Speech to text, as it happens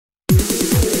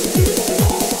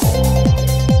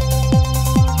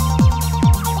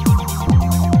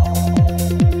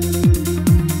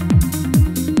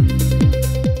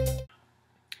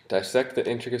Dissect the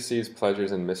intricacies,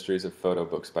 pleasures, and mysteries of photo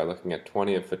books by looking at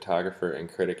 20 of photographer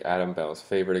and critic Adam Bell's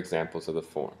favorite examples of the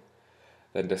form.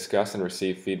 Then discuss and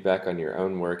receive feedback on your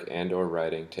own work and/or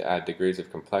writing to add degrees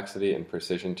of complexity and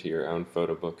precision to your own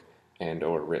photo book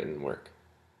and/or written work.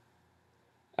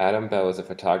 Adam Bell is a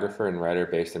photographer and writer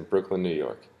based in Brooklyn, New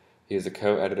York. He is a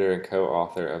co-editor and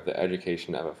co-author of The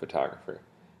Education of a Photographer.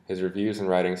 His reviews and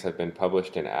writings have been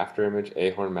published in Afterimage,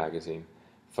 Ahorn Magazine,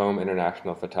 Foam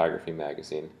International Photography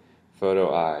Magazine,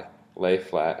 Photo I, Lay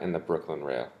Flat, and the Brooklyn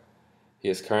Rail. He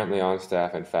is currently on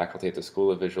staff and faculty at the School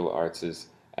of Visual Arts'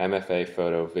 MFA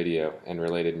Photo, Video, and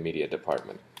Related Media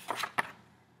Department.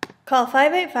 Call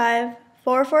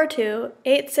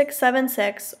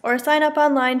 585-442-8676 or sign up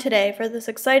online today for this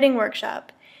exciting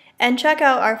workshop. And check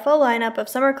out our full lineup of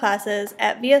summer classes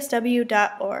at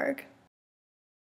vsw.org.